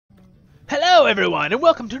Hello everyone, and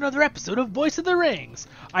welcome to another episode of Voice of the Rings.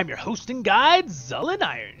 I'm your host and guide, Zullen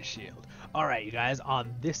Ironshield. Alright you guys,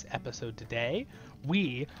 on this episode today,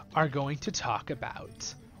 we are going to talk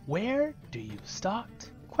about where do you start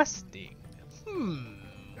questing?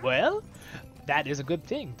 Well, that is a good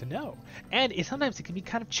thing to know. And sometimes it can be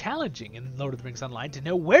kind of challenging in Lord of the Rings Online to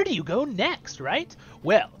know where do you go next, right?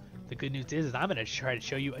 Well, the good news is I'm going to try to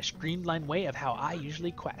show you a streamlined way of how I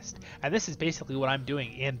usually quest. And this is basically what I'm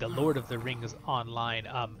doing in the Lord of the Rings Online,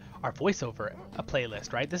 our voiceover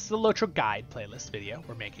playlist, right? This is the LOTRO guide playlist video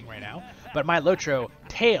we're making right now. But my LOTRO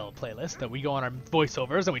tale playlist that we go on our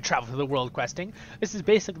voiceovers and we travel through the world questing. This is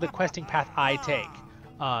basically the questing path I take.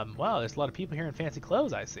 Wow, there's a lot of people here in fancy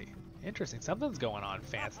clothes, I see. Interesting, something's going on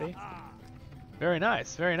fancy. Very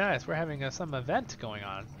nice, very nice. We're having some event going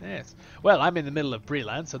on. Yes. Well, I'm in the middle of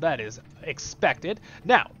Breland, so that is expected.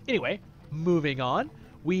 Now, anyway, moving on.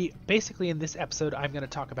 We basically, in this episode, I'm going to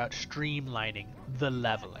talk about streamlining the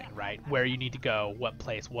leveling, right? Where you need to go, what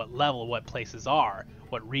place, what level, what places are,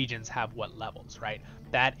 what regions have what levels, right?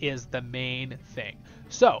 That is the main thing.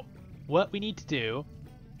 So, what we need to do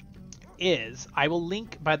is, I will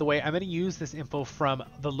link, by the way, I'm going to use this info from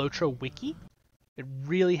the LOTRO wiki. It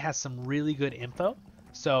really has some really good info.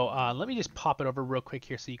 So let me just pop it over real quick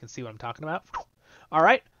here so you can see what I'm talking about. All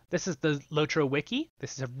right, this is the LOTRO wiki.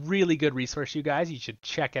 This is a really good resource, you guys. You should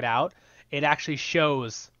check it out. It actually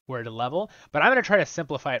shows where to level, but I'm going to try to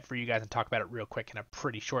simplify it for you guys and talk about it real quick in a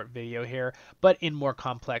pretty short video here, but in more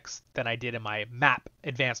complex than I did in my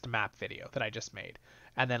advanced map video that I just made.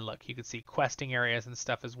 And then look, you can see questing areas and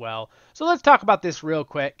stuff as well. So let's talk about this real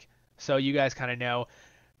quick so you guys kind of know.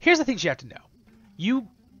 Here's the things you have to know.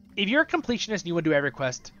 If you're a completionist and you want to do every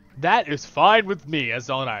quest, that is fine with me as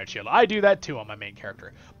Zullen Ironshield. I do that too on my main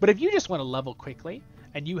character. But if you just want to level quickly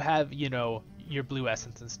and you have, you know, your blue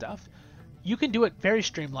essence and stuff, you can do it very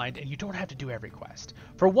streamlined and you don't have to do every quest.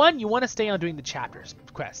 For one, you want to stay on doing the chapters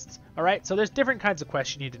quests. All right, so there's different kinds of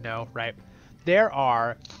quests you need to know, right? There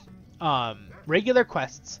are regular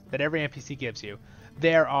quests that every NPC gives you.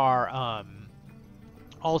 There are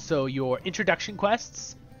also your introduction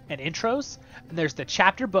quests and intros, and there's the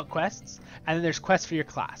chapter book quests, and then there's quests for your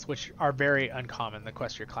class, which are very uncommon, the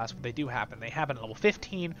quests for your class, but they do happen. They happen at level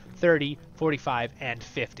 15, 30, 45, and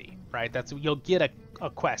 50, right? You'll get a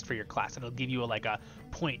quest for your class, and it'll give you a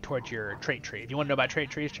point towards your trait tree. If you want to know about trait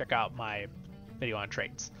trees, check out my video on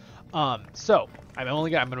traits. So I'm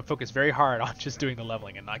going to focus very hard on just doing the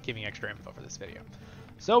leveling and not giving extra info for this video.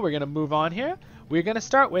 So we're going to move on here. We're going to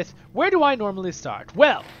start with, where do I normally start?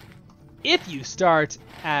 Well, if you start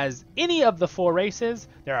as any of the 4 races,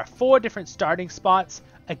 there are 4 different starting spots.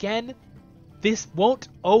 Again, this won't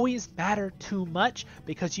always matter too much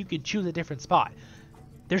because you can choose a different spot.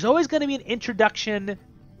 There's always going to be an introduction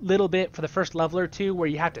little bit for the first level or two where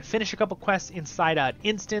you have to finish a couple quests inside an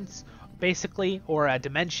instance, basically, or a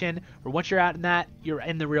dimension, or once you're out in that, you're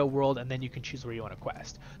in the real world, and then you can choose where you want to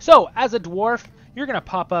quest. So, as a dwarf, you're going to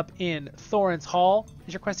pop up in Thorin's Hall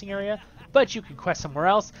as your questing area, but you can quest somewhere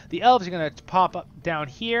else. The elves are going to pop up down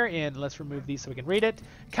here in, let's remove these so we can read it,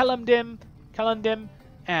 Kelundim,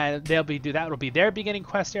 and that'll be their beginning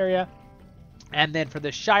quest area. And then for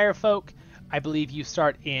the Shire folk, I believe you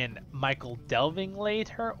start in Michael Delving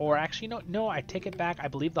later, or actually no, I take it back. I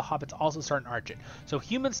believe the hobbits also start in Archet. So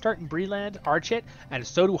humans start in Breland, Archet, and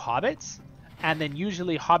so do hobbits. And then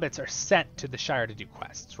usually hobbits are sent to the Shire to do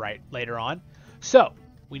quests, right, later on. So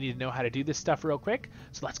we need to know how to do this stuff real quick.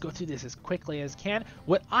 So let's go through this as quickly as can.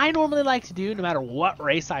 What I normally like to do, no matter what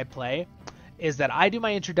race I play, is that I do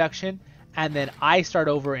my introduction, and then I start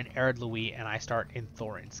over in Ered Luis, and I start in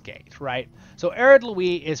Thorin's Gate, right? So Ered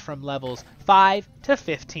Luis is from levels 5 to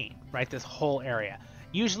 15, right? This whole area.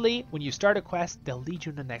 Usually, when you start a quest, they'll lead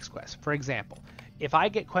you to the next quest. For example, if I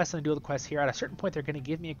get quests and I do the quest here, at a certain point, they're going to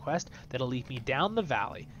give me a quest that'll lead me down the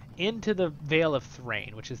valley into the Vale of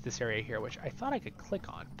Thrain, which is this area here, which I thought I could click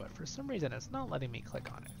on, but for some reason, it's not letting me click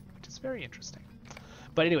on it, which is very interesting.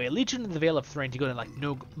 But anyway, it leads you into the Vale of Thrain to go to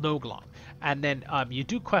Noglong, and then you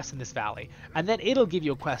do quests in this valley, and then it'll give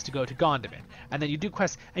you a quest to go to Gondomin, and then you do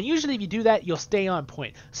quests, and usually if you do that, you'll stay on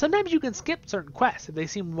point. Sometimes you can skip certain quests if they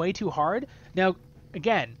seem way too hard. Now,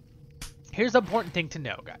 again, here's the important thing to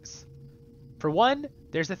know, guys. For one,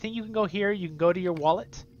 there's the thing you can go here, you can go to your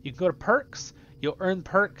wallet, you can go to perks, you'll earn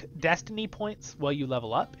perk destiny points while you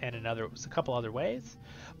level up, and a couple other ways.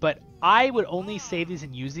 But I would only save these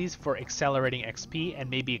and use these for accelerating XP and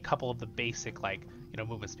maybe a couple of the basic, like, you know,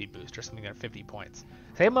 movement speed boost or something that are 50 points.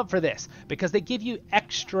 Save them up for this because they give you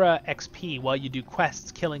extra XP while you do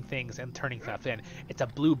quests, killing things and turning stuff in. It's a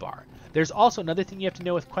blue bar. There's also another thing you have to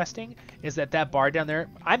know with questing is that bar down there,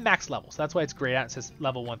 I'm max level, so that's why it's grayed out. It says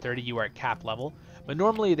level 130, you are at cap level. But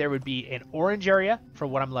normally there would be an orange area for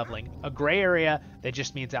what I'm leveling, a gray area that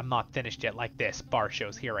just means I'm not finished yet, like this bar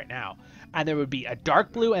shows here right now. And there would be a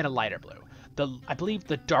dark blue and a lighter blue. I believe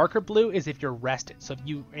the darker blue is if you're rested. So if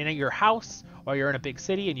you in your house or you're in a big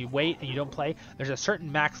city and you wait and you don't play, there's a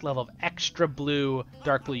certain max level of extra blue,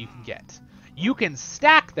 dark blue you can get. You can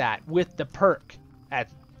stack that with the perk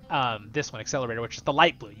at this one, Accelerator, which is the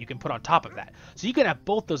light blue you can put on top of that. So you can have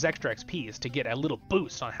both those extra XPs to get a little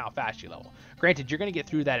boost on how fast you level. Granted, you're going to get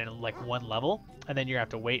through that in like one level, and then you're going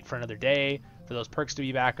to have to wait for another day for those perks to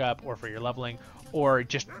be back up, or for your leveling, or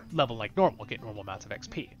just level like normal, get normal amounts of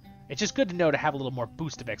XP. It's just good to know to have a little more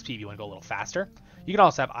boost of XP if you want to go a little faster. You can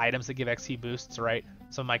also have items that give XP boosts, right?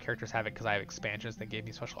 Some of my characters have it because I have expansions that gave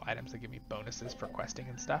me special items that give me bonuses for questing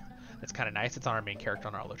and stuff. That's kind of nice. It's on our main character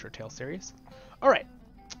on our LOTRO Tale series. All right.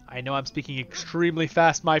 I know I'm speaking extremely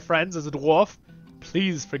fast, my friends, as a dwarf.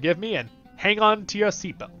 Please forgive me and hang on to your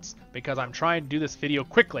seatbelts because I'm trying to do this video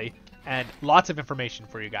quickly and lots of information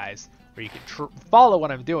for you guys where you can follow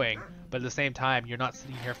what I'm doing, but at the same time, you're not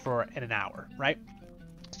sitting here for an hour, right?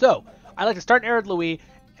 So, I like to start in Ered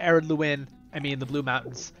Luin, the Blue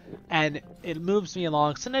Mountains, and it moves me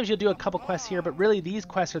along. Sometimes you'll do a couple quests here, but really these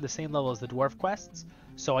quests are the same level as the dwarf quests,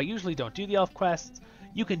 so I usually don't do the elf quests.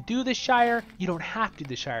 You can do the Shire, you don't have to do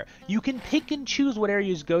the Shire. You can pick and choose what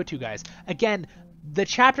areas you go to, guys. Again, the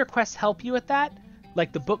chapter quests help you with that,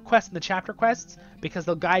 like the book quests and the chapter quests, because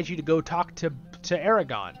they'll guide you to go talk to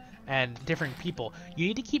Aragon and different people. You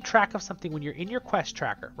need to keep track of something when you're in your quest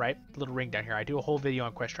tracker, right? The little ring down here. I do a whole video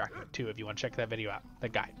on quest tracking too if you want to check that video out, the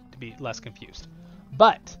guide, to be less confused.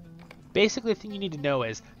 But basically the thing you need to know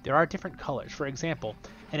is there are different colors, for example,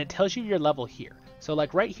 and it tells you your level here. So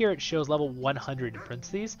like right here it shows level 100 in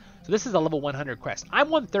parentheses. So this is a level 100 quest. I'm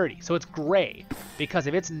 130, so it's gray because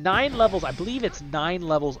if it's 9 levels, I believe it's 9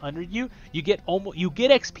 levels under you, you get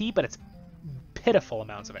XP, but it's pitiful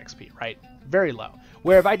amounts of XP, right? Very low.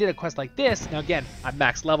 Where if I did a quest like this, now again, I'm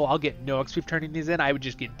max level, I'll get no XP for turning these in. I would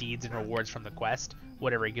just get deeds and rewards from the quest,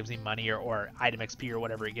 whatever it gives me, money or item XP or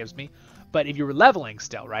whatever it gives me. But if you were leveling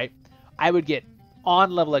still, right, I would get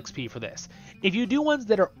on level XP for this. If you do ones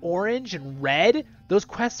that are orange and red, those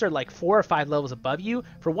quests are like 4 or 5 levels above you.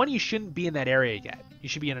 For one, you shouldn't be in that area yet. You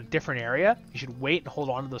should be in a different area. You should wait and hold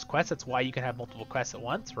on to those quests. That's why you can have multiple quests at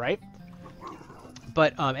once, right?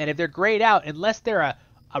 But and if they're grayed out, unless they're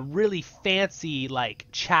a really fancy like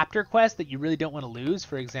chapter quest that you really don't want to lose,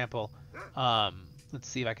 for example, let's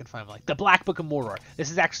see if I can find like the Black Book of Mordor.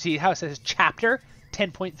 This is actually how it says chapter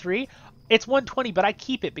 10.3. It's 120, but I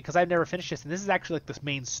keep it because I've never finished this, and this is actually like this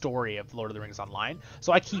main story of Lord of the Rings Online,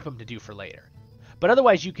 so I keep them to do for later. But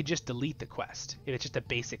otherwise, you could just delete the quest. If it's just a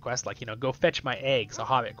basic quest, like, you know, go fetch my eggs, a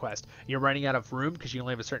Hobbit quest. You're running out of room because you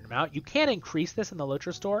only have a certain amount. You can increase this in the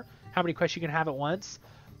LOTRO store, how many quests you can have at once,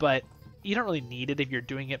 but you don't really need it if you're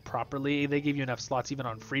doing it properly. They give you enough slots even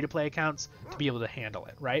on free-to-play accounts to be able to handle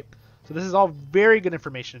it, right? So this is all very good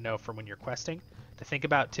information to know for when you're questing, to think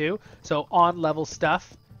about too. So on-level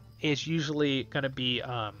stuff is usually going to be,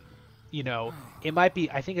 you know, it might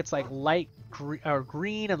be, I think it's like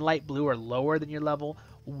green and light blue are lower than your level,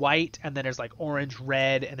 white, and then there's like orange,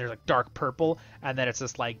 red, and there's like dark purple, and then it's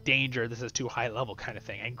just like danger, this is too high level kind of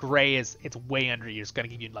thing, and gray is, it's way under you, it's going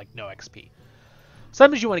to give you like no XP.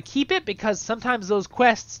 Sometimes you want to keep it because sometimes those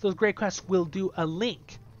quests, those gray quests will do a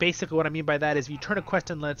link. Basically what I mean by that is if you turn a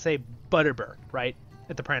quest in, let's say Butterbur, right,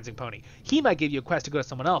 at the Prancing Pony, he might give you a quest to go to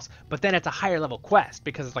someone else, but then it's a higher level quest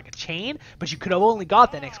because it's like a chain, but you could have only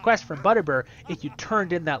got that next quest from Butterbur if you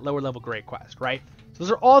turned in that lower level gray quest, right? So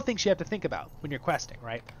those are all things you have to think about when you're questing,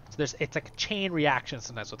 right? So it's like a chain reaction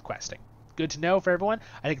sometimes with questing. Good to know for everyone.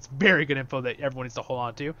 I think it's very good info that everyone needs to hold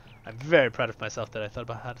on to. I'm very proud of myself that I thought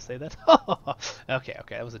about how to say that. Okay,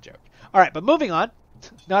 that was a joke. All right, but moving on.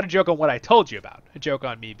 Not a joke on what I told you about. A joke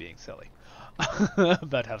on me being silly.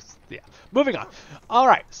 But yeah, moving on. All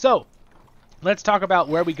right, so let's talk about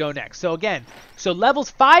where we go next. So again, so levels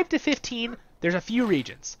 5 to 15, there's a few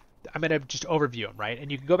regions. I'm going to just overview them, right?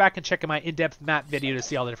 And you can go back and check in my in-depth map video to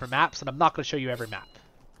see all the different maps, and I'm not going to show you every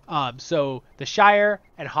map. So the Shire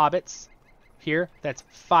and Hobbits here, that's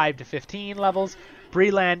 5 to 15 levels.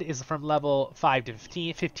 Breland is from level 5 to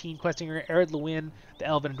 15 questing area. Ered Lewin, the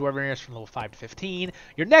Elven and Dwarven areas from level 5 to 15.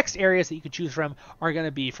 Your next areas that you can choose from are going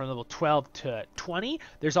to be from level 12 to 20.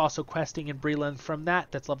 There's also questing in Breland from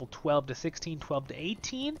that's level 12 to 16, 12 to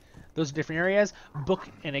 18. Those are different areas.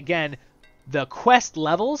 And again, the quest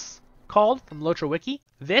levels called from LOTRO Wiki,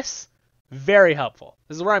 very helpful.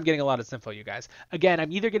 This is where I'm getting a lot of this info, you guys. Again,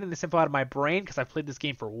 I'm either getting this info out of my brain because I've played this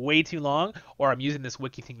game for way too long, or I'm using this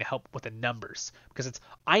wiki thing to help with the numbers. Because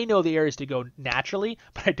I know the areas to go naturally,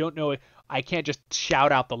 but I don't know. I can't just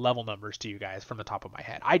shout out the level numbers to you guys from the top of my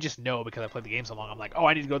head. I just know because I played the game so long. I'm like, oh,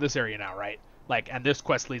 I need to go this area now, right? And this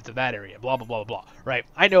quest leads to that area, blah, blah, blah, blah, right?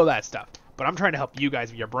 I know that stuff. But I'm trying to help you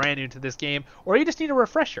guys if you're brand new to this game, or you just need a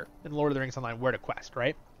refresher in Lord of the Rings Online where to quest,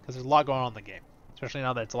 right? Because there's a lot going on in the game. Especially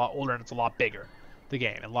now that it's a lot older and it's a lot bigger, the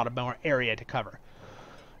game, and a lot of more area to cover.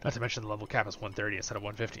 Not to mention the level cap is 130 instead of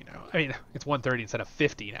 150 now. I mean, it's 130 instead of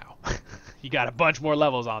 50 now. You got a bunch more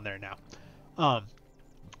levels on there now.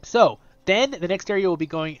 So then the next area will be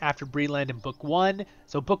going after Breland in Book 1.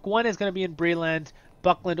 So Book 1 is going to be in Breland.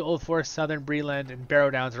 Buckland, Old Forest, Southern Breland, and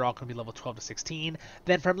Barrow Downs are all going to be level 12 to 16.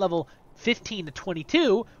 Then from level 15 to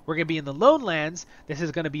 22, we're going to be in the Lone Lands. This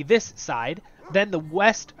is going to be this side. Then the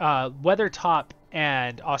West, Weathertop,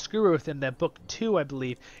 and Oscuruth in the Book 2, I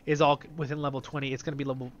believe, is all within level 20. It's going to be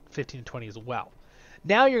level 15 and 20 as well.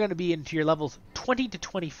 Now you're going to be into your levels 20 to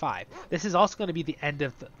 25. This is also going to be the end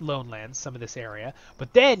of the Lone Lands, some of this area.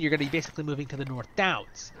 But then you're going to be basically moving to the North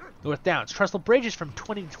Downs. Trestle Bridge is from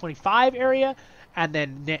 20 to 25 area. And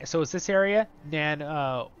then, so is this area,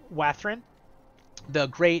 Wathrin. The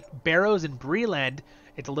Great Barrows in Breland,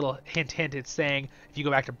 it's a little hint, it's saying, if you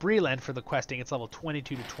go back to Breland for the questing, it's level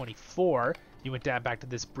 22 to 24. You went down back to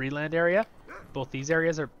this Breland area. Both these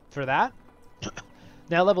areas are for that.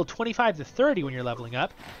 Now level 25 to 30 when you're leveling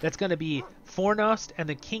up, that's going to be Fornost and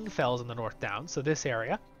the Kingfells in the North Downs. So this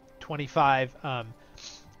area, 25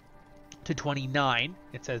 to 29,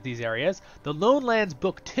 it says these areas. The Lone Lands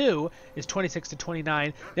Book 2 is 26 to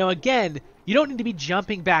 29. Now again, you don't need to be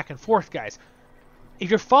jumping back and forth, guys. If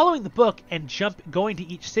you're following the book and going to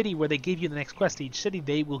each city where they give you the next quest to each city,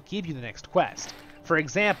 they will give you the next quest. For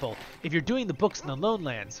example, if you're doing the books in the Lone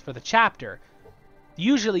Lands for the chapter,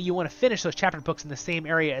 usually you want to finish those chapter books in the same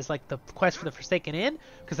area as like the quest for the Forsaken Inn,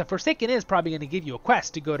 because the Forsaken Inn is probably going to give you a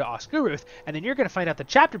quest to go to Oscuruth, and then you're going to find out the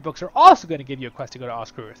chapter books are also going to give you a quest to go to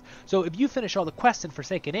Oscuruth. So if you finish all the quests in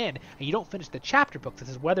Forsaken Inn and you don't finish the chapter book that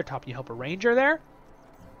says Weathertop and you help a ranger there,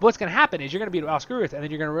 what's going to happen is you're going to be at Oscuruth, and then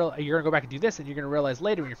you're going to go back and do this, and you're going to realize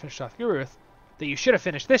later when you're finished Oscuruth that you should have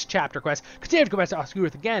finished this chapter quest, because you have to go back to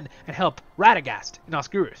Oscuruth again and help Radagast in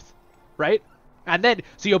Oscuruth, right? And then,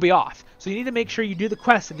 so you'll be off. So you need to make sure you do the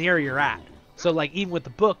quest in the area you're at. So like even with the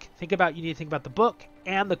book, you need to think about the book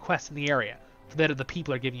and the quest in the area that the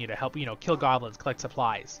people are giving you to help, kill goblins, collect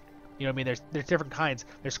supplies. You know what I mean? There's different kinds.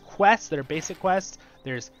 There's quests that are basic quests.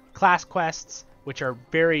 There's class quests, which are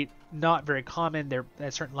not very common. They're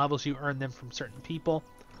at certain levels, you earn them from certain people.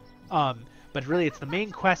 But really it's the main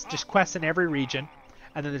quest, just quests in every region.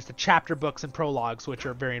 And then there's the chapter books and prologues, which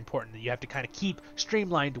are very important, that you have to kind of keep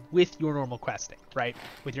streamlined with your normal questing, right?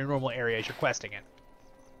 With your normal areas you're questing in.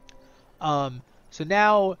 So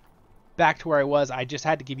now, back to where I was, I just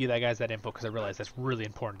had to give you guys that info because I realized that's really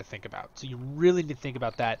important to think about. So you really need to think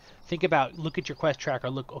about that. Look at your quest tracker,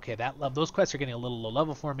 okay, those quests are getting a little low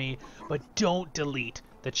level for me, but don't delete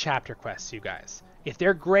the chapter quests, you guys. If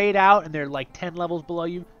they're grayed out and they're like 10 levels below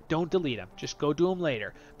you, don't delete them. Just go do them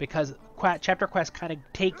later, because chapter quests kind of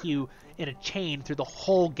take you in a chain through the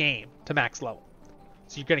whole game to max level.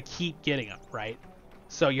 So you're going to keep getting them, right?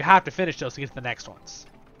 So you have to finish those to get to the next ones.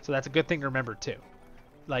 So that's a good thing to remember too.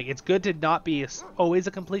 Like, it's good to not be always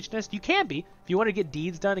a completionist. You can be if you want to get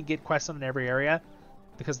deeds done and get quests done in every area.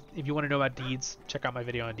 Because if you want to know about deeds, check out my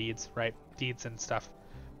video on deeds, right? Deeds and stuff.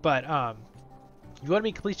 But if you want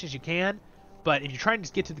to be a completionist, you can. But if you're trying to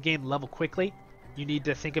just get to the game level quickly, you need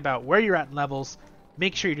to think about where you're at in levels.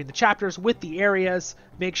 Make sure you're doing the chapters with the areas.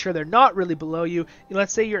 Make sure they're not really below you.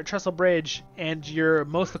 Let's say you're at Trestle Bridge and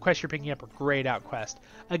most of the quests you're picking up are grayed out quests.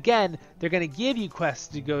 Again, they're going to give you quests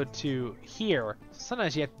to go to here.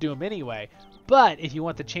 Sometimes you have to do them anyway. But if you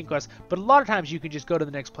want the chain quests, but a lot of times you can just go to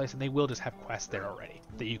the next place and they will just have quests there already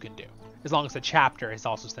that you can do. As long as the chapter has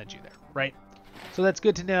also sent you there, right? So that's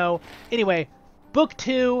good to know. Anyway, Book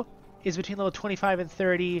 2 is between level 25 and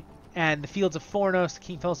 30. And the Fields of Fornos,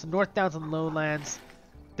 Kingfells, North Downs, and Lowlands.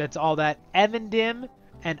 That's all that. Evendim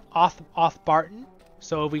and Othbarton.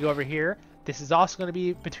 So if we go over here, this is also going to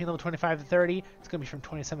be between level 25 and 30. It's going to be from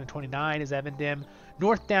 27 to 29 is Evendim.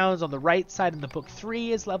 North Downs on the right side in the Book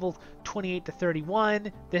 3 is level 28 to 31.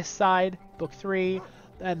 This side, Book 3.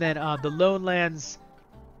 And then the Lowlands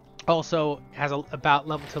Also has about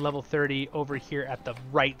level 30 over here at the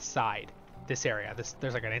right side. This area.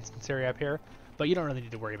 There's like an instance area up here, but you don't really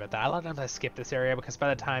need to worry about that. A lot of times I skip this area because by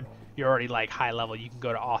the time you're already like high level, you can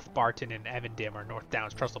go to Othbarton and Evandim or North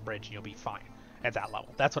Downs Trestle Bridge and you'll be fine at that level.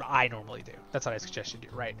 That's what I normally do. That's what I suggest you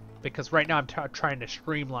do, right? Because right now I'm trying to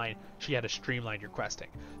streamline, show you how to streamline your questing.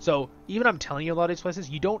 So even I'm telling you a lot of these places,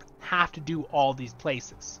 you don't have to do all these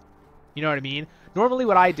places. You know what I mean? Normally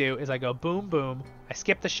what I do is I go boom, boom. I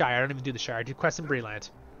skip the Shire. I don't even do the Shire. I do Quest in Breland.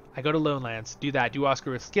 I go to Lone Lands, do that, do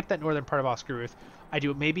Oscaruth, skip that northern part of Oscaruth. I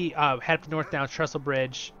do maybe head up to North Downs, Trestle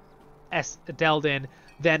Bridge, Delden.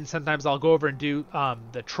 Then sometimes I'll go over and do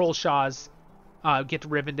the Trollshaws, get to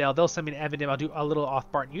Rivendell. They'll send me to Evandim. I'll do a little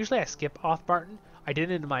Othbarton. Usually I skip Othbarton. I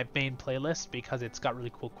did it in my main playlist because it's got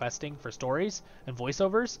really cool questing for stories and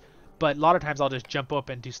voiceovers. But a lot of times I'll just jump up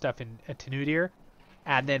and do stuff in Tenudir.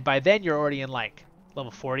 And then by then you're already in like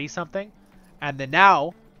level 40 something. And then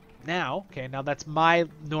now that's my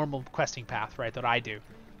normal questing path, right, that I do.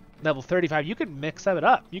 Level 35, you can mix it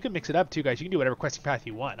up. You can mix it up too, guys. You can do whatever questing path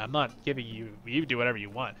you want. I'm not giving you do whatever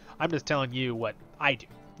you want. I'm just telling you what I do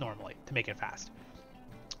normally to make it fast.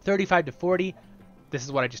 35 to 40, this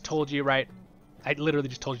is what I just told you, right? I literally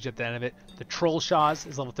just told you at the end of it. The Trollshaws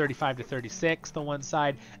is level 35 to 36, the one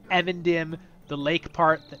side. Evandim, the lake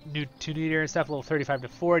part, the Tuneater and stuff, level 35 to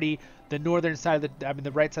 40. The northern side,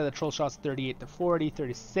 the right side of the Trollshaws, 38 to 40,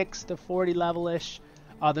 36 to 40 level-ish.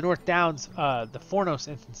 The North Downs, the Fornos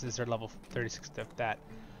instances are level 36 to that.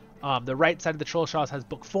 The right side of the Trollshaws has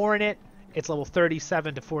Book 4 in it. It's level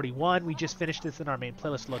 37 to 41. We just finished this in our main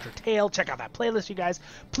playlist, LOTRO Tale. Check out that playlist, you guys.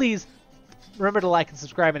 Please remember to like and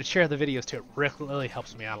subscribe and share the videos too. It really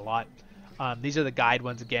helps me out a lot. These are the guide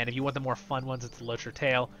ones again. If you want the more fun ones, it's the LOTRO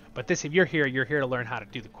Tale. But this, if you're here to learn how to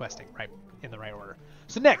do the questing right in the right order.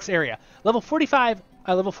 So next area, level 40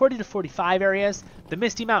 to 45 areas, the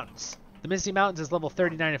Misty Mountains. The Misty Mountains is level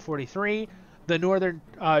 39 to 43. The northern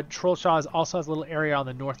Trollshaws also has a little area on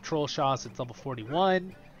the North Trollshaws. It's level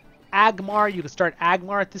 41. Agmar, you can start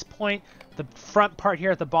Agmar at this point. The front part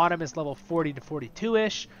here at the bottom is level 40 to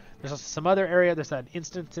 42-ish. There's also some other area. There's an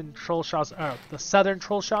instance in Trollshaws, the southern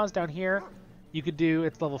Trollshaws down here. You could do,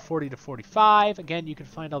 it's level 40 to 45. Again, you can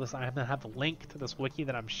find all this. I'm going to have a link to this wiki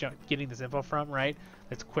that I'm getting this info from, right?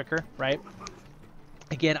 It's quicker, right?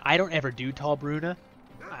 Again, I don't ever do Tall Bruna.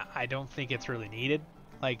 I don't think it's really needed.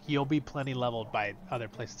 Like, you'll be plenty leveled by other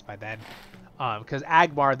places by then. Because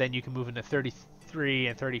Agmar, then you can move into 33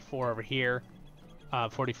 and 34 over here.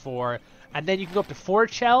 44. And then you can go up to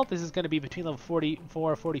Forchel. This is going to be between level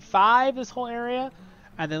 44 and 45, this whole area.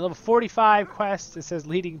 And then level 45 quests, it says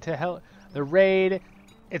leading to hell. The raid,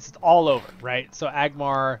 it's all over, right? So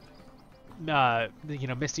Agmar,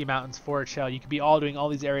 Misty Mountains, Forchel, you could be all doing all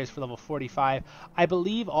these areas for level 45. I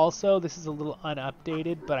believe also, this is a little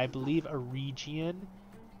unupdated, but I believe a region.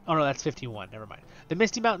 Oh no, that's 51. Never mind. The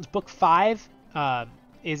Misty Mountains Book 5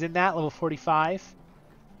 is in that level 45.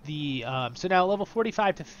 So now level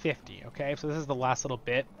 45 to 50. Okay, so this is the last little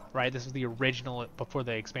bit, right? This is the original before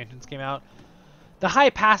the expansions came out. The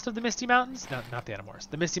High Pass of the Misty Mountains, not the Animorphs.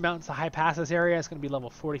 The Misty Mountains, the High Pass area is going to be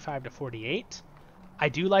level 45 to 48. I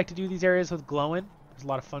do like to do these areas with Glowin. There's a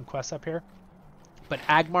lot of fun quests up here. But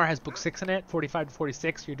Agmar has Book 6 in it, 45 to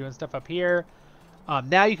 46. You're doing stuff up here.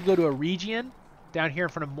 Now you can go to a region down here in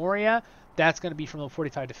front of Moria. That's going to be from level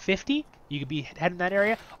 45 to 50. You could be heading that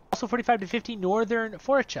area. Also 45 to 50 northern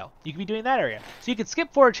Forchel. You could be doing that area. So you could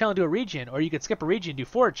skip Forchel and do a region, or you could skip a region, do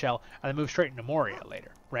Forchel, and then move straight into Moria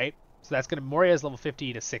later, right? So that's going to, Moria is level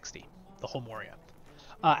 50 to 60, the whole Moria.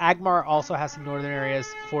 Agmar also has some northern areas,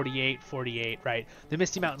 48, 48, right? The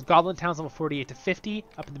Misty Mountains, Goblin Town's level 48 to 50.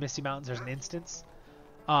 Up in the Misty Mountains, there's an instance.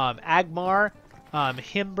 Agmar,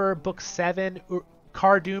 Himber, Book 7,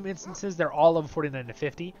 Cardoom instances, they're all level 49 to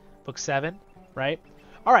 50. Book 7, right?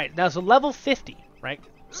 All right, now so level 50, right?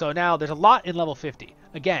 So now there's a lot in level 50.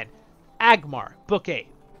 Again, Agmar, Book 8.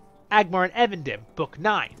 Agmar and Evandim, Book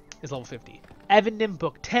 9 is level 50. Evandim,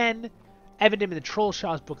 Book 10. Evandim and the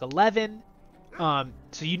Trollshaws, Book 11.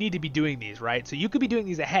 So you need to be doing these, right? So you could be doing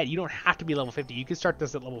these ahead. You don't have to be level 50. You can start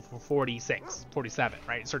this at level 46, 47,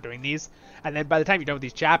 right? Start doing these. And then by the time you're done with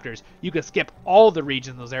these chapters, you can skip all the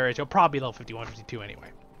regions in those areas. You'll probably be level 51, 52 anyway,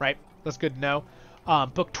 right? That's good to know.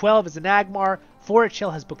 Book 12 is an Agmar.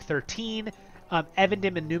 Forchel has Book 13.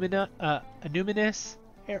 Evandim and Numinous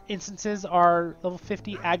instances are level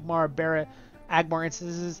 50. Agmar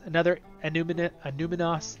instances, another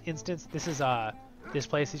Numinos instance. This is this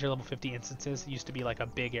place. These are level 50 instances. It used to be like a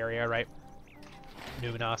big area, right?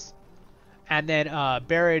 Numinos. And then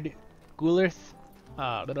Barid Gulirth.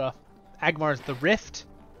 Agmar's the Rift.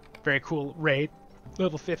 Very cool raid.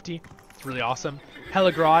 Level 50. It's really awesome.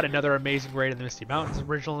 Helagrod, another amazing raid in the Misty Mountains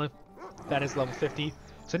originally. That is level 50.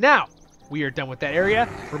 So now we are done with that area.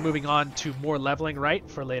 We're moving on to more leveling, right,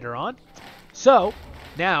 for later on. So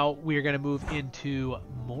now we are going to move into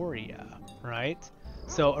Moria, right?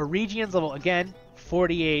 So Eregian's level, again,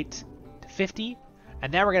 48 to 50.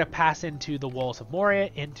 And now we're going to pass into the Walls of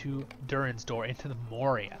Moria, into Durin's Door, into the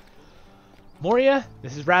Moria. Moria,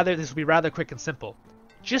 this will be rather quick and simple.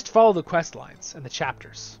 Just follow the quest lines and the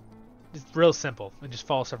chapters. It's real simple, and just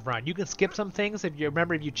follow stuff around. You can skip some things if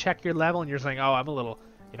you check your level and you're saying, oh, I'm a little,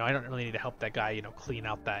 I don't really need to help that guy, clean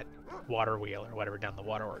out that water wheel or whatever down the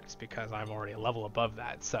waterworks because I'm already a level above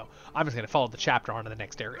that. So I'm just going to follow the chapter on to the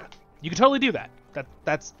next area. You can totally do that.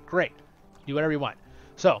 That's great. Do whatever you want.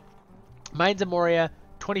 So, Mines of Moria,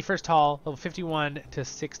 21st hall, level 51 to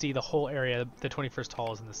 60, the whole area. The 21st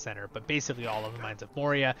hall is in the center, but basically all of the Mines of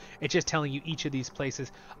Moria. It's just telling you each of these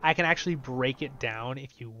places. I can actually break it down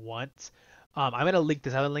if you want. I'm going to link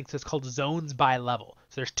this. I'm going to link to it's called Zones by Level.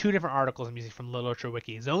 So there's two different articles I'm using from the LOTRO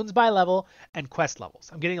wiki. Zones by Level and Quest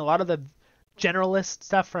Levels. I'm getting a lot of the generalist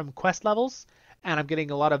stuff from Quest Levels, and I'm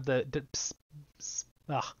getting a lot of the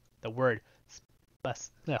word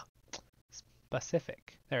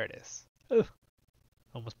specific. There it is. Ooh,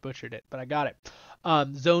 almost butchered it, but I got it.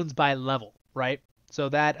 Zones by level, right? So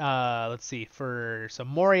that, let's see, for some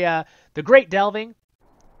Moria, the Great Delving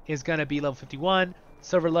is going to be level 51.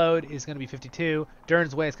 Silver Lode is going to be 52.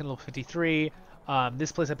 Durin's Way is going to be level 53.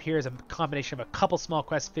 This place up here is a combination of a couple small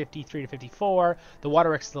quests, 53 to 54. The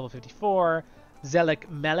Waterworks is level 54. Zelik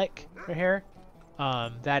Melik right here.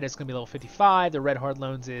 That is going to be level 55. The Red Horde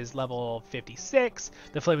Loans is level 56.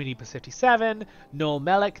 The Flaming Deep is 57. Null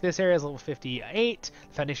Melik, this area is level 58.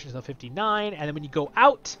 Foundation is level 59. And then when you go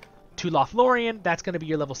out to Lothlorien, that's going to be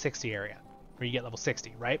your level 60 area, where you get level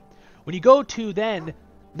 60, right? When you go to then,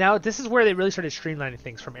 now this is where they really started streamlining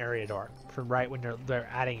things from Eriador, from right when they're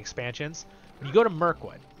adding expansions. When you go to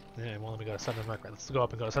Mirkwood, well, let me go to Southern Mirkwood. Let's go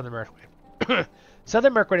up and go to Southern Mirkwood.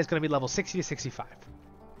 Southern Mirkwood is going to be level 60 to 65,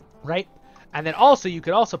 right? And then also, you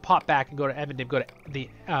could also pop back and go to Evendim, go to the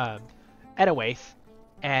Edawaith,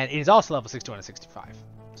 and it is also level 61 to 65.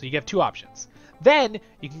 So you have two options. Then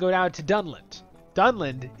you can go down to Dunland.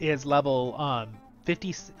 Dunland is level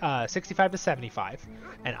 65 to 75,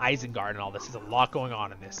 and Isengard and all this. There's a lot going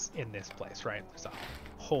on in this place, right? There's a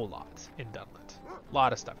whole lot in Dunland. A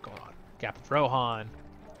lot of stuff going on. Gap of Rohan,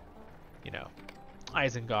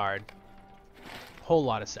 Isengard, whole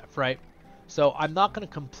lot of stuff, right? So I'm not going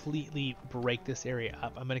to completely break this area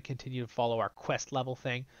up. I'm going to continue to follow our quest level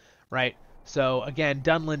thing, right? So again,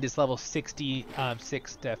 Dunland is level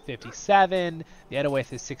 66 to 57. The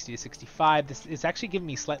Edawaith is 60 to 65. This is actually giving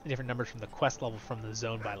me slightly different numbers from the quest level from the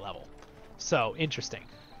zone by level. So interesting.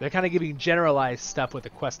 They're kind of giving generalized stuff with the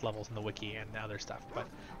quest levels in the wiki and other stuff, but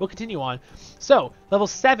we'll continue on. So level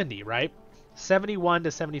 70, right? 71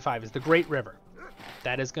 to 75 is the Great River.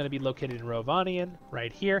 That is going to be located in Rovanian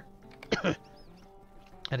right here.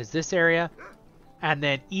 That is this area. And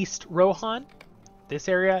then East Rohan. This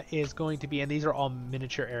area is going to be, and these are all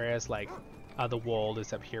miniature areas, like the Wold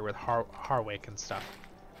is up here with Harwick and stuff.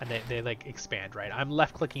 And they like expand, right? I'm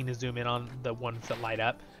left clicking to zoom in on the ones that light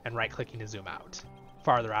up and right clicking to zoom out.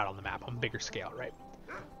 Farther out on the map on bigger scale, right?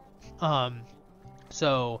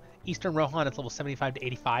 So Eastern Rohan is level 75 to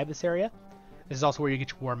 85, this area. This is also where you get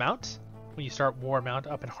your War Mount. When you start War Mount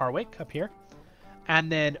up in Harwick, up here.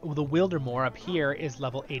 And then the Wildermoor up here is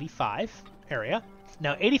level 85 area.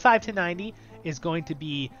 Now 85 to 90 is going to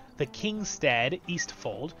be the Kingstead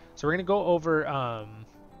Eastfold. So we're going to go over...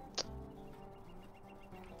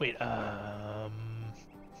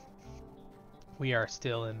 we are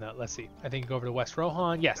still in the... Let's see. I think go over to West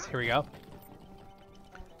Rohan. Yes, here we go.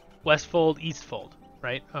 Westfold, Eastfold,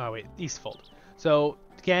 right? Oh, wait, Eastfold. So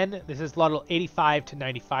again, this is level 85 to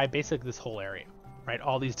 95, basically this whole area. Right,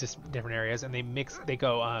 all these different areas, and they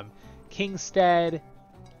go Kingstead,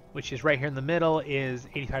 which is right here in the middle, is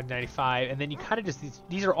 85 to 95, and then you kind of just,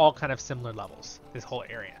 these are all kind of similar levels, this whole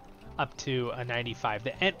area, up to a 95.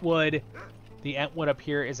 The Entwood up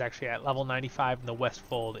here is actually at level 95, and the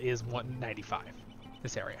Westfold is 195,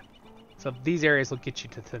 this area. So these areas will get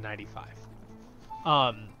you to the 95.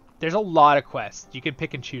 There's a lot of quests. You can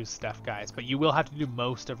pick and choose stuff, guys, but you will have to do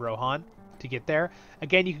most of Rohan to get there.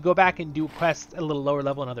 Again, you can go back and do quests at a little lower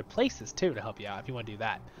level in other places too to help you out if you want to do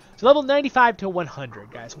that. So level 95 to 100,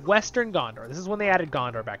 guys. Western Gondor. This is when they added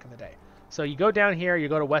Gondor back in the day. So you go down here, you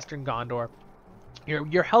go to Western Gondor.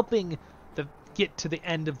 You're helping get to the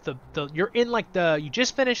end of the you're in like you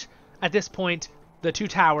just finished at this point the two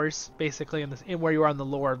towers, basically, in where you are in the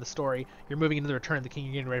lore of the story. You're moving into the Return of the King.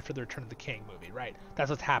 You're getting ready for the Return of the King movie, right? That's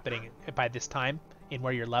what's happening by this time in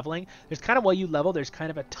where you're leveling. There's kind of, while you level, there's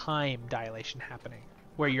kind of a time dilation happening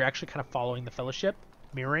where you're actually kind of following the Fellowship,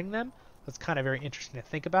 mirroring them. That's kind of very interesting to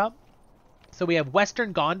think about. So we have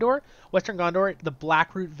Western Gondor. Western Gondor, the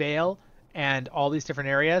Blackroot Vale, and all these different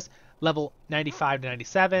areas. Level 95 to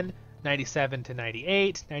 97. 97 to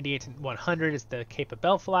 98, 98 to 100 is the Cape of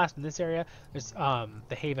Belfast in this area. There's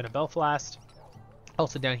the Haven of Belfast.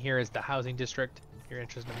 Also down here is the housing district. If you're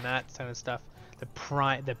interested in that kind of stuff. The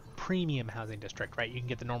premium housing district, right? You can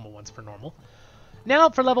get the normal ones for normal. Now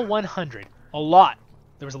for level 100, a lot.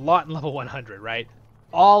 There was a lot in level 100, right?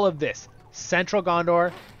 All of this. Central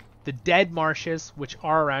Gondor, the Dead Marshes, which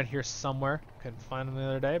are around here somewhere. Couldn't find them the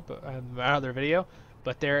other day, but in my other video.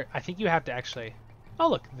 But there, I think you have to actually... Oh,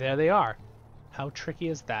 look, there they are. How tricky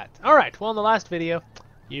is that? All right, well, in the last video,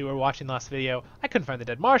 you were watching the last video, I couldn't find the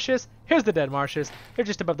Dead Marshes. Here's the Dead Marshes. They're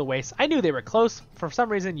just above the waist. I knew they were close. For some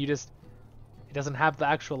reason, it doesn't have the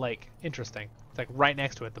actual, like, interesting. It's like right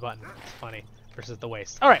next to it, the button. It's funny. Versus the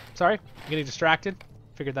waist. All right, sorry. I'm getting distracted.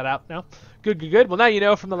 Figured that out now. Good, good, good. Well, now you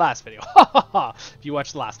know from the last video. If you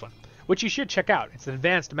watched the last one. Which you should check out. It's an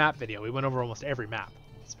advanced map video. We went over almost every map.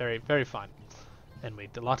 It's very, very fun. And we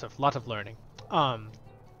did a lot of learning.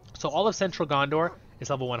 So all of Central Gondor is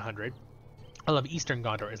level 100. All of Eastern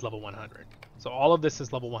Gondor is level 100. So all of this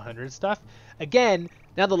is level 100 stuff. Again,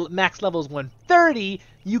 now the max level is 130.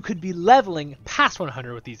 You could be leveling past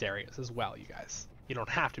 100 with these areas as well, you guys. You don't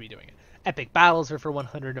have to be doing it. Epic battles are for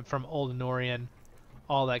 100 from Old Anorian,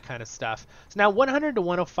 all that kind of stuff. So now 100 to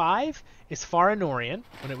 105 is Far Anorian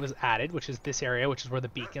when it was added, which is this area, which is where the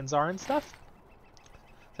beacons are and stuff.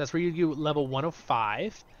 So that's where you do level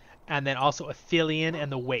 105. And then also Athelion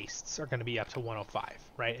and the Wastes are going to be up to 105,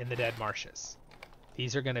 right, in the Dead Marshes.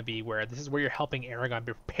 These are going to be where, this is where you're helping Aragorn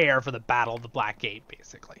prepare for the Battle of the Black Gate,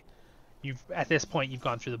 basically. At this point, you've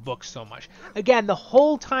gone through the books so much. Again, the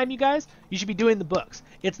whole time, you guys, you should be doing the books.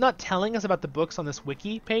 It's not telling us about the books on this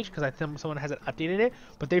wiki page, because I think someone hasn't updated it,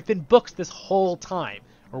 but they've been books this whole time.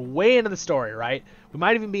 We're way into the story, right? We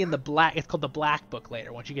might even be in the black, it's called the Black Book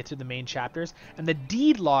later, once you get through the main chapters. And the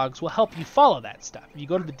deed logs will help you follow that stuff. If you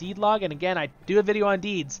go to the deed log, and again, I do a video on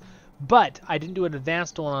deeds, but I didn't do an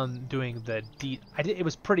advanced one on doing the deed. It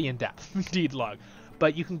was pretty in-depth, deed log.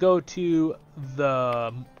 But you can go to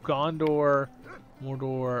the Gondor,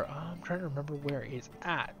 Mordor, I'm trying to remember where it's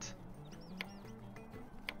at.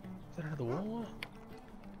 Is that under the wall?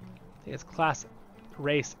 I think it's class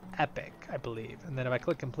race epic, I believe. And then if I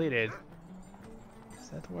click completed, is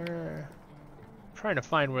that where? I'm trying to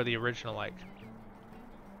find where the original, like,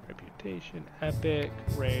 reputation, epic,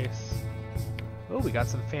 race. Oh, we got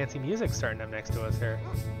some fancy music starting up next to us here.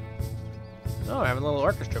 Oh, I have a little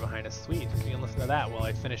orchestra behind us. Sweet. You can listen to that while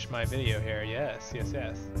I finish my video here. Yes, yes,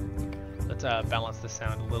 yes. Let's balance the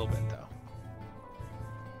sound a little bit, though.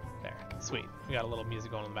 There. Sweet. We got a little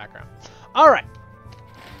music going in the background. All right.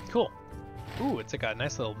 Cool. Ooh, it's like a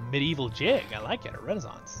nice little medieval jig. I like it. A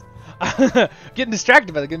Renaissance. Getting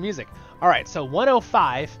distracted by the good music. All right, so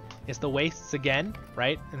 105 is the Wastes again,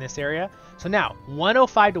 right, in this area. So now,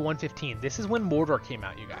 105 to 115. This is when Mordor came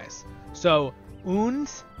out, you guys. So, Unden,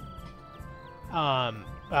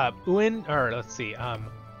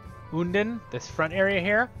 this front area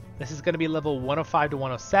here, this is going to be level 105 to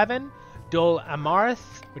 107. Dol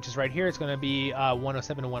Amarth, which is right here, it's going to be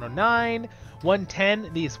 107 to 109.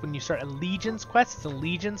 110, these when you start allegiance quests, it's an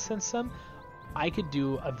allegiance system. I could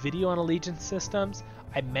do a video on allegiance systems.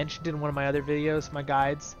 I mentioned it in one of my other videos, my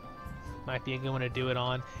guides. Might be a good one to do it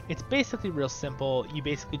on. It's basically real simple. You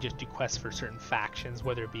basically just do quests for certain factions,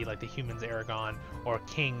 whether it be like the humans Aragon or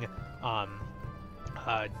King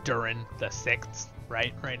Durin the Sixth,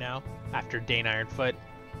 right now, after Dane Ironfoot,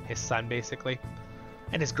 his son basically.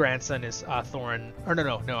 And his grandson is Thorin, or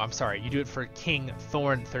no, I'm sorry. You do it for King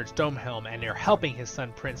Thorin III Stonehelm, and you're helping his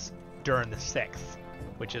son Prince Durin the Sixth,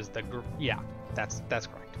 which is that's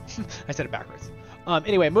correct. I said it backwards.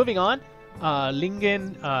 Anyway, moving on.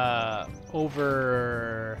 Lingen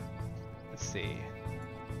over. Let's see.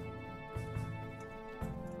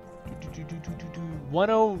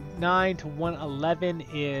 109 to 111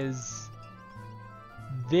 is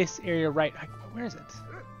this area right. Where is it?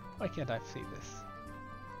 Why can't I see this?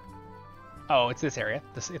 Oh, it's this area.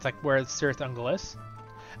 It's like where Cirith Ungol is.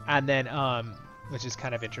 And then, which is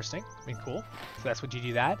kind of interesting. I mean, cool. So that's what you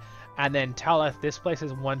do that. And then Taleth, this place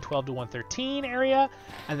is 112 to 113 area.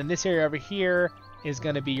 And then this area over here is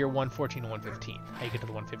going to be your 114 to 115. How you get to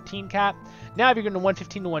the 115 cap. Now, if you're going to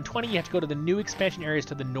 115 to 120, you have to go to the new expansion areas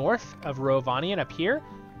to the north of Rovanian up here.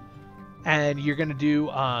 And you're going to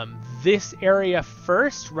do this area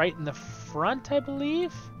first, right in the front, I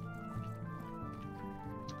believe.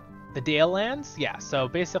 The Dale Lands? Yeah, so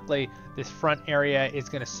basically this front area is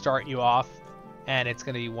going to start you off, and it's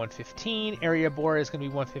going to be 115. Area Bore is going to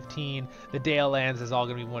be 115. The Dale Lands is all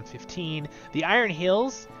going to be 115. The Iron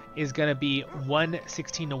Hills is going to be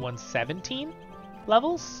 116 to 117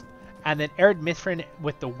 levels. And then Arid Mithrin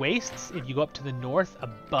with the Wastes, if you go up to the north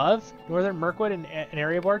above Northern Mirkwood and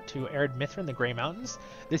Area Bore to Arid Mithrin, the Grey Mountains,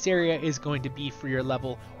 this area is going to be for your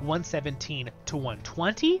level 117 to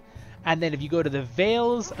 120. And then if you go to the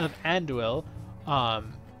Vales of Anduil,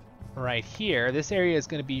 right here, this area is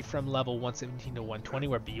going to be from level 117 to 120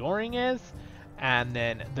 where Bjoring is. And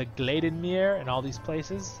then the Gladenmere and all these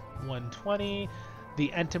places, 120.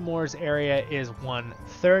 The Entomors area is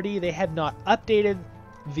 130. They have not updated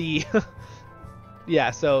the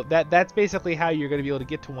yeah, so that's basically how you're going to be able to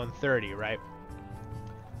get to 130, right?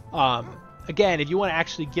 Again, if you want to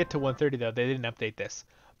actually get to 130 though, they didn't update this.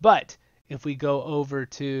 But if we go over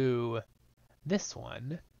to this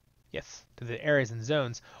one, yes, to the areas and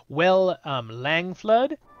zones, well,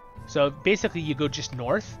 Langflood. So basically you go just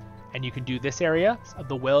north and you can do this area of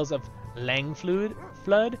the Wells of Langflood.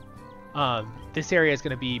 This area is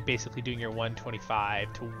going to be basically doing your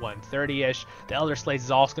 125 to 130-ish. The Elder Slays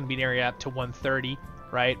is also going to be an area up to 130,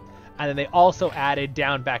 right? And then they also added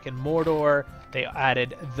down back in Mordor, they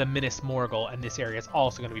added the Minas Morgul, and this area is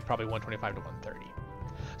also going to be probably 125 to 130.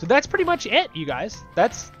 So that's pretty much it, you guys.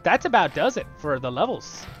 That's about does it for the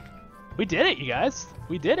levels. We did it, you guys.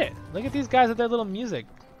 We did it. Look at these guys with their little music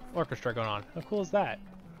orchestra going on. How cool is that?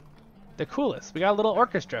 The coolest. We got a little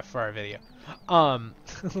orchestra for our video.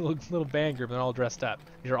 Little band group, and they're all dressed up.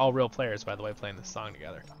 These are all real players, by the way, playing this song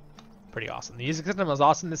together. Pretty awesome. The music system was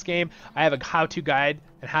awesome in this game. I have a how-to guide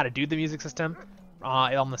on how to do the music system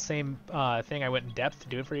on the same thing. I went in depth to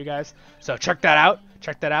do it for you guys. So check that out.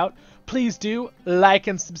 Check that out. Please do like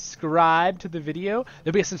and subscribe to the video.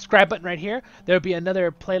 There'll be a subscribe button right here. There'll be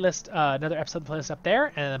another playlist, another episode playlist up there,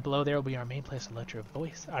 and then below there will be our main playlist, LOTRO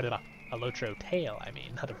voice. A LOTRO tale, I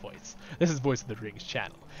mean, not a voice. This is Voice of the Rings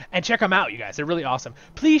channel. And check them out, you guys. They're really awesome.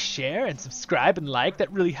 Please share and subscribe and like.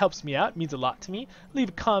 That really helps me out. It means a lot to me. Leave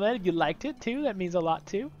a comment if you liked it, too. That means a lot,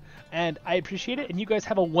 too. And I appreciate it. And you guys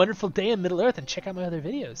have a wonderful day in Middle-earth, and check out my other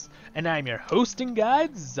videos. And I'm your host and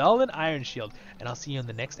guide, Zullen Ironshield. And I'll see you in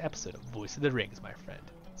the next episode of Voice of the Rings, my friend.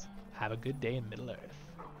 Have a good day in Middle-earth.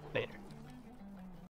 Later.